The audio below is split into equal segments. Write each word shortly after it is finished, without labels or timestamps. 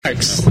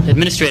remarks.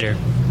 Administrator.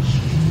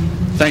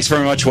 Thanks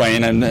very much,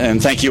 Wayne,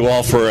 and thank you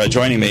all for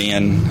joining me.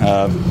 And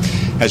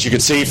as you can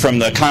see from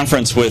the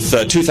conference with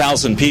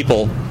 2,000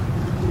 people,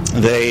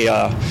 they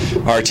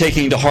are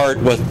taking to heart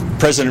what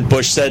President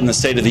Bush said in the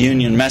State of the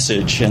Union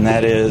message, and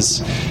that is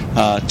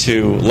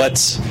to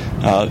let's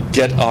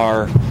get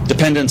our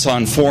dependence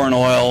on foreign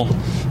oil,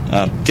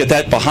 get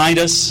that behind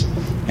us,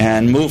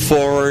 and move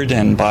forward,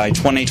 and by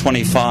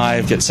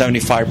 2025 get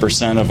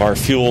 75% of our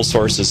fuel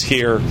sources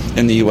here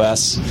in the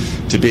U.S.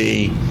 to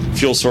be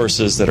fuel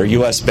sources that are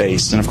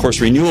U.S.-based. And of course,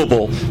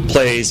 renewable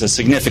plays a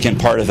significant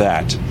part of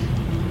that.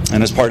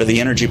 And as part of the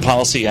Energy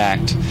Policy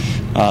Act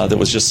that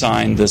was just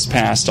signed this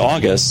past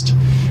August,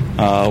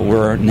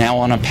 we're now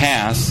on a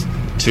path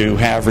to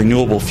have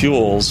renewable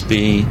fuels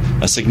be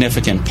a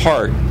significant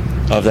part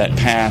of that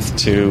path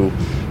to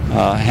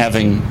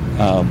having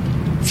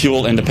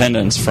fuel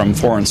independence from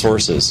foreign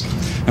sources.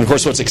 And of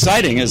course, what's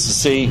exciting is to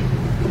see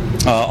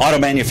auto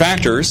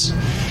manufacturers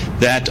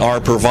that are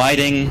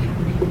providing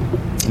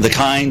the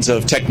kinds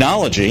of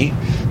technology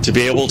to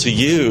be able to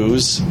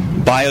use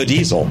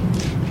biodiesel.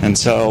 And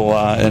so,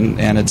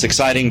 and it's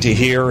exciting to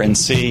hear and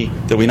see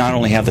that we not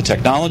only have the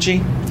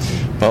technology,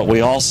 but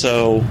we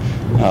also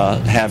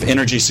have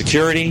energy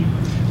security.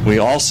 We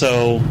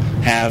also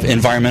have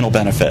environmental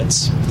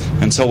benefits.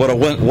 And so what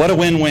a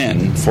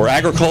win-win for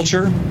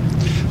agriculture,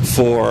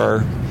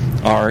 for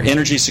our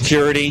energy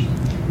security,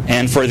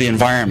 and for the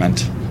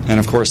environment. And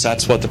of course,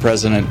 that's what the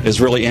President is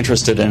really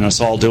interested in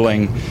us all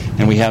doing,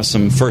 and we have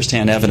some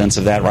firsthand evidence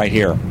of that right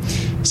here.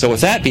 So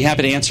with that, be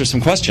happy to answer some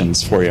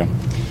questions for you.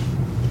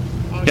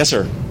 Yes,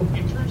 sir.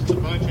 In terms of the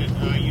budget,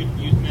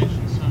 you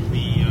mentioned some of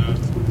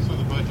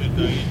the budget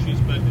issues,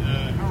 but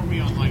how are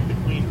we on like the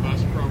Clean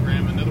Bus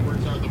program? In other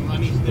words, are the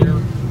monies there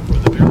for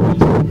the various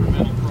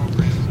incremental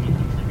programs that will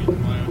contribute to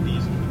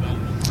biodiesel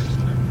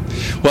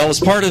development? Well, as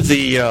part of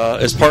the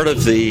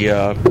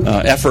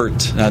effort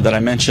that I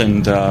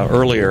mentioned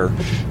earlier,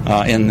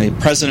 in the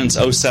President's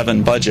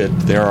 07 budget,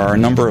 there are a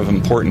number of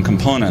important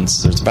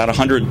components. There's about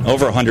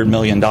over $100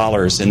 million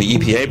in the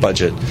EPA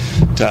budget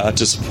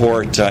to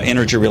support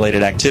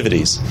energy-related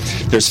activities.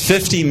 There's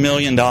 $50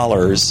 million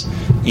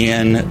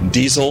in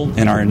diesel,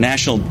 in our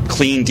National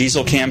Clean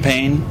Diesel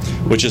Campaign,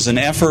 which is an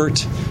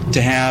effort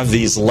to have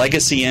these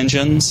legacy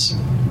engines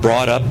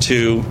brought up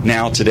to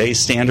now today's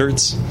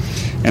standards.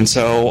 And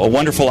so a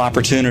wonderful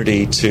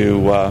opportunity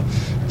to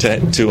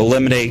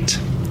eliminate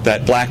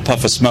that black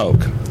puff of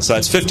smoke. So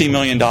that's $50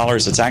 million.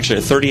 It's actually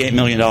a $38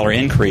 million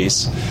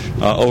increase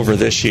over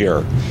this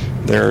year.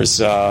 There's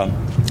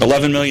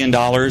 $11 million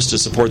to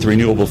support the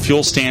renewable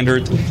fuel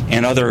standard,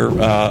 and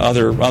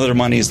other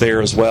monies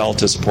there as well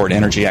to support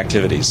energy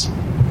activities.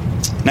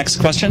 Next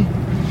question.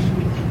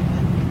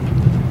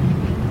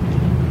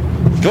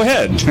 Go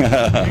ahead.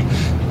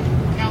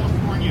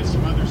 California,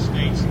 some other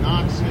states,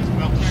 NOx has,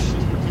 well,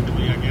 Texas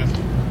particularly, I guess,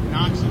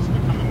 NOx has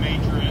become a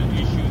major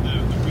issue.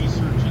 The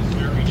research is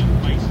varied in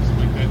places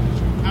like that.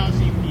 How does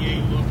EPA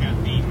look at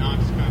the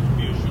NOx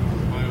contribution for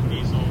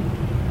biodiesel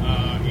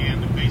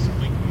and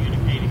basically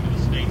communicating to the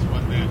states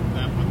what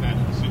that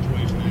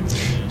situation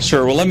actually is?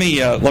 Sure. Well, let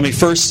me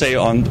first say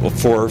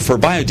for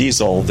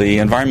biodiesel, the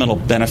environmental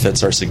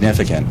benefits are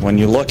significant. When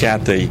you look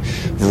at the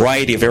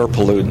variety of air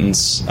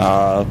pollutants,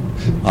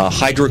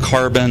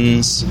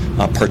 hydrocarbons,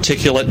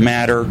 particulate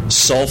matter,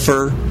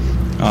 sulfur,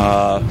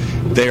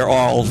 they are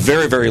all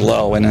very, very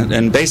low.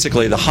 And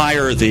basically, the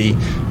higher the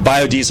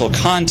biodiesel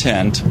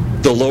content,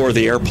 the lower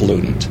the air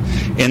pollutant.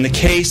 In the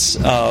case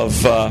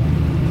of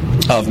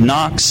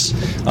NOx,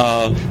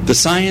 the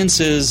science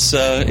is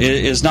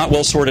not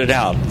well sorted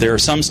out. There are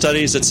some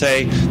studies that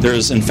say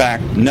there's in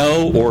fact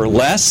no or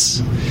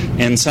less,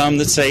 and some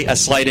that say a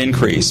slight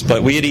increase.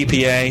 But we at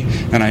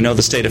EPA, and I know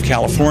the state of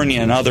California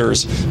and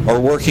others, are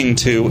working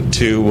to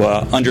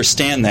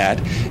understand that.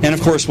 And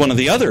of course, one of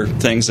the other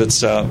things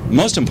that's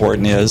most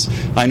important is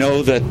I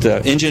know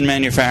that engine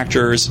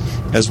manufacturers,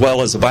 as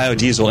well as the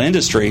biodiesel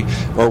industry,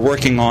 are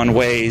working on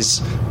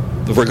ways,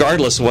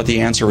 regardless of what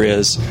the answer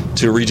is,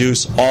 to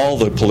reduce all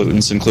the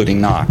pollutants,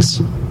 including NOx.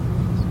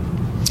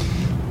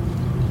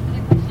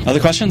 Other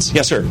questions?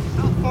 Yes, sir.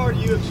 How far do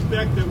you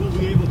expect that we'll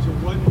be able to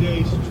one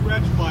day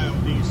stretch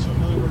biodiesel?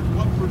 In other words,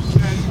 what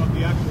percent of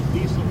the actual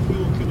diesel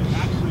fuel can it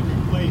actually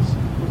replace?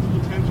 What's the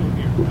potential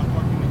here? How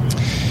far can it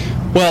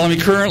go? Well, I mean,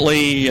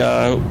 currently,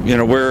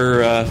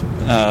 we're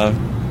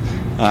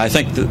I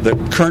think the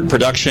current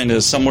production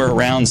is somewhere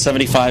around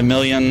 75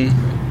 million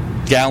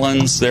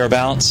gallons,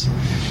 thereabouts.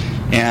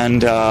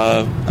 And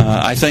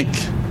I think,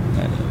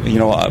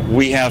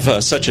 we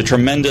have such a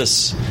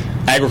tremendous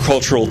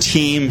agricultural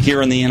team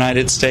here in the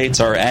United States.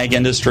 Our ag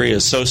industry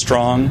is so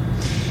strong,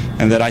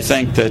 and that I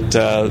think that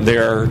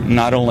they're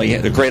not only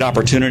a great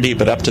opportunity,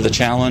 but up to the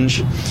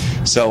challenge.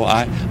 So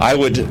I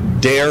would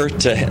dare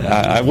to,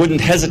 I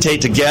wouldn't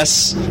hesitate to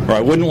guess, or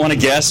I wouldn't want to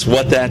guess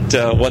what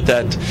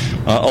that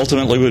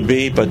ultimately would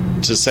be,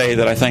 but to say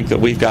that I think that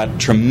we've got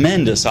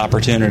tremendous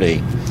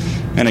opportunity.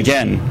 And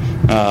again,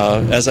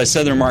 as I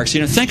said in the remarks,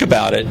 think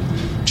about it.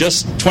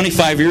 Just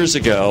 25 years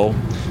ago,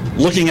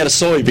 looking at a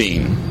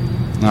soybean,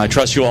 I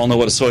trust you all know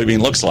what a soybean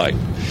looks like.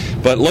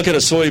 But look at a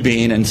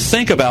soybean and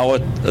think about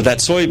what that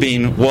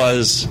soybean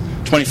was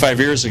 25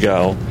 years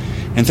ago,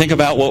 and think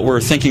about what we're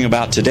thinking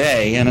about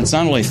today. And it's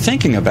not only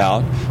thinking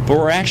about, but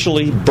we're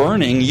actually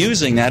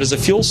using that as a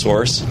fuel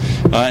source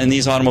in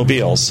these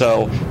automobiles.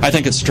 So I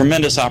think it's a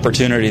tremendous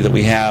opportunity that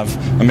we have,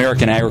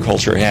 American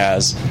agriculture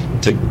has,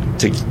 to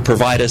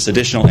provide us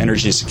additional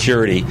energy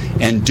security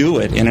and do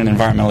it in an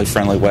environmentally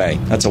friendly way.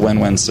 That's a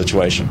win-win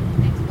situation.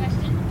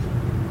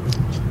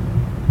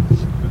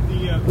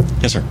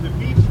 Yes, sir. The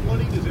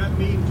B20, does that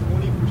mean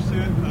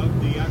 20%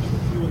 of the actual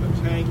fuel in the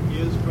tank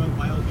is from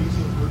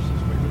biodiesel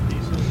versus regular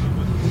diesel?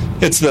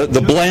 It's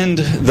the blend.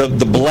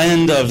 The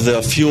blend of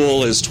the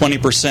fuel is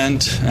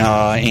 20%,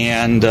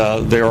 and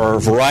there are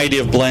a variety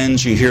of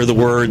blends. You hear the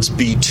words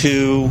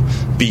B2,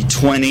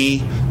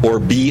 B20, or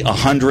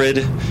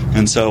B100,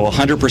 and so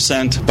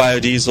 100%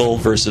 biodiesel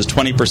versus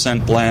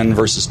 20% blend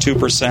versus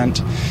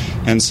 2%,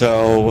 and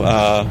so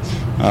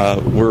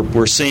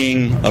we're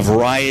seeing a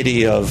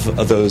variety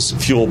of those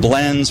fuel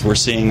blends. We're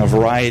seeing a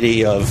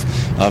variety of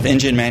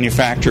engine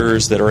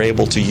manufacturers that are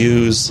able to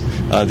use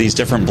these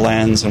different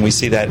blends, and we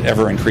see that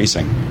ever increasing.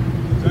 It's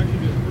actually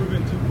been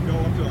proven to go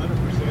up to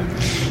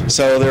 100%.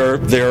 So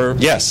they're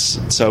yes.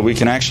 So we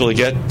can actually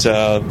get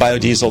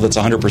biodiesel that's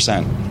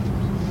 100%.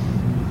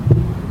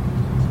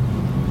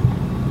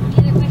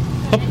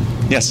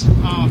 Yes.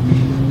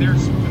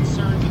 There's some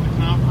concerns at the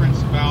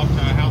conference about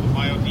how the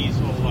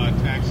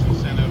biodiesel tax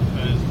incentive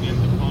has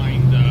been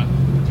defined,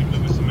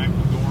 particularly with some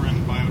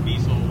Ecuadorian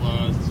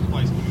biodiesel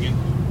supplies coming in.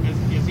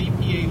 Is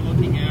EPA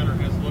looking at or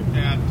has looked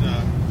at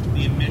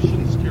the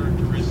emissions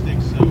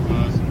characteristics of some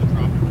of the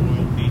tropical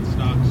oil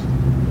feedstocks?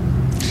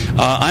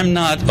 I'm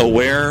not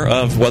aware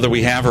of whether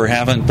we have or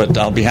haven't, but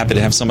I'll be happy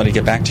to have somebody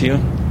get back to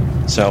you.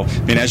 So,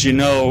 as you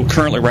know,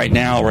 currently right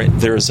now,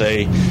 there's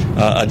a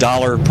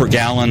 $1 per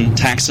gallon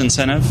tax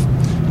incentive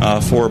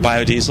for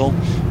biodiesel,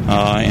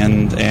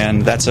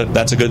 and that's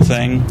a good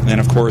thing. And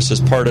of course, as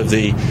part of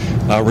the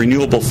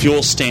renewable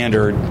fuel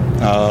standard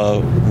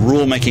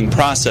rulemaking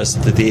process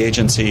that the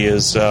agency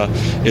is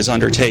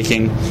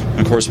undertaking,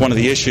 of course, one of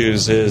the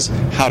issues is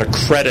how to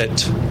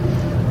credit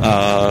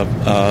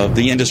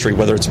the industry,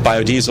 whether it's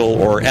biodiesel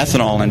or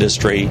ethanol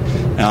industry,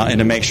 and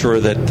to make sure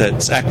that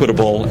that's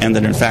equitable and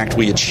that in fact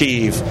we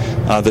achieve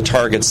the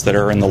targets that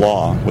are in the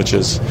law, which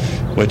is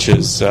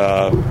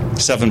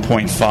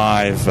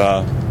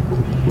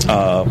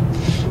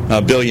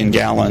 7.5 billion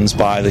gallons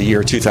by the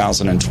year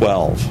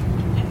 2012.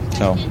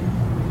 So,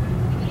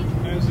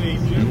 As a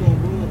general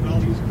rule of all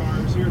these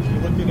cars here, if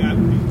you're looking at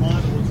these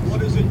models,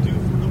 what does it do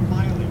for the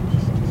mileage?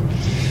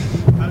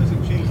 How does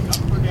it change up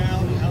or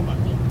down, and how much?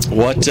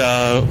 What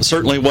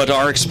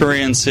our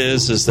experience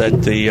is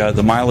that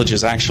the mileage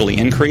is actually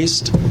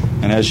increased,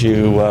 and as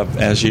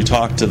you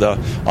talk to the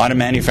auto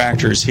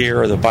manufacturers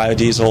here or the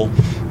biodiesel,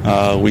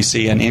 we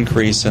see an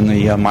increase in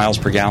the miles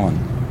per gallon.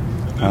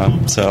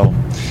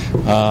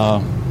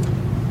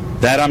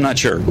 That I'm not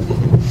sure.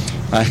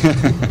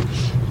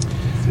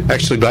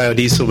 Actually,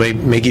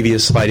 biodiesel may give you a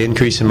slight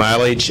increase in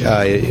mileage.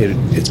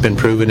 It's been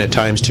proven at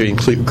times to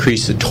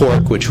increase the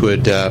torque, which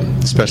would,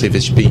 especially if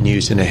it's being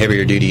used in a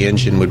heavier duty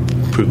engine, would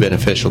prove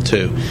beneficial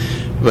too.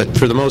 But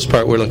for the most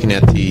part, we're looking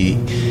at the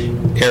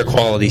air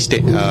quality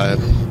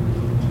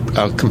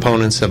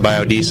components of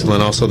biodiesel,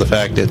 and also the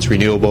fact that it's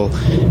renewable,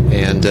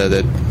 and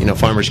that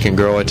farmers can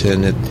grow it,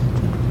 and it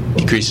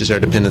decreases our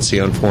dependency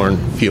on foreign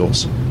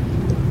fuels.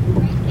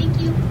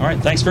 All right,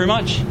 thanks very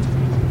much.